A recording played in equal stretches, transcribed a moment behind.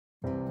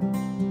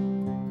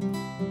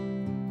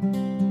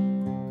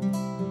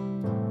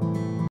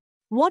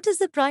What is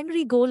the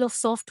primary goal of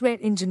software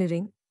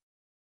engineering?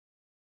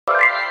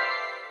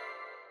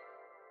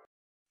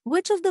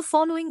 Which of the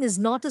following is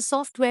not a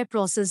software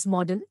process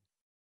model?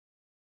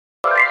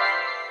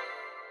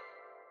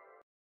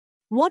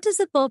 What is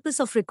the purpose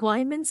of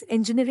requirements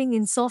engineering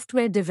in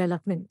software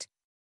development?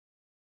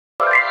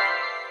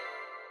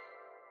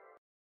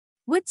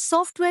 Which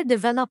software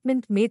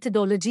development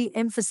methodology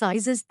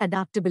emphasizes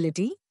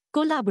adaptability,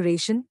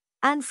 collaboration,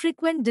 and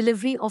frequent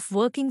delivery of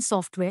working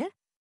software?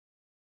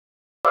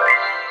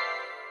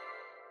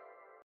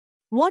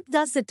 What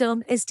does the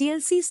term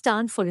SDLC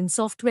stand for in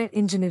software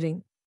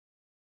engineering?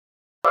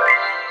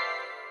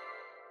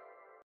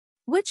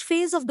 Which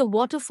phase of the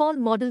waterfall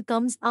model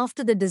comes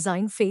after the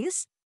design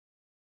phase?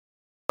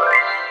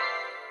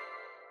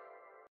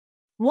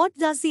 What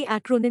does the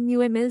acronym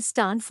UML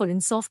stand for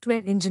in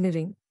software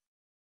engineering?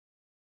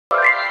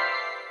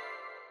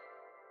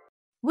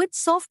 Which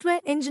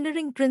software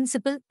engineering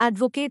principle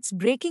advocates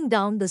breaking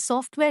down the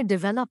software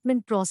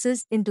development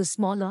process into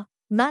smaller,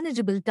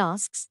 manageable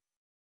tasks?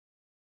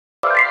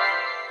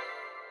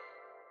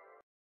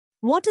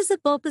 What is the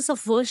purpose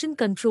of version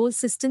control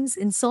systems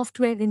in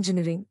software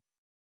engineering?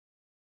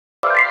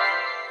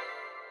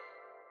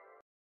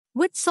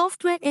 Which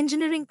software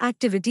engineering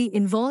activity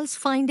involves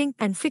finding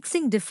and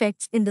fixing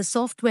defects in the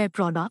software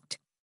product?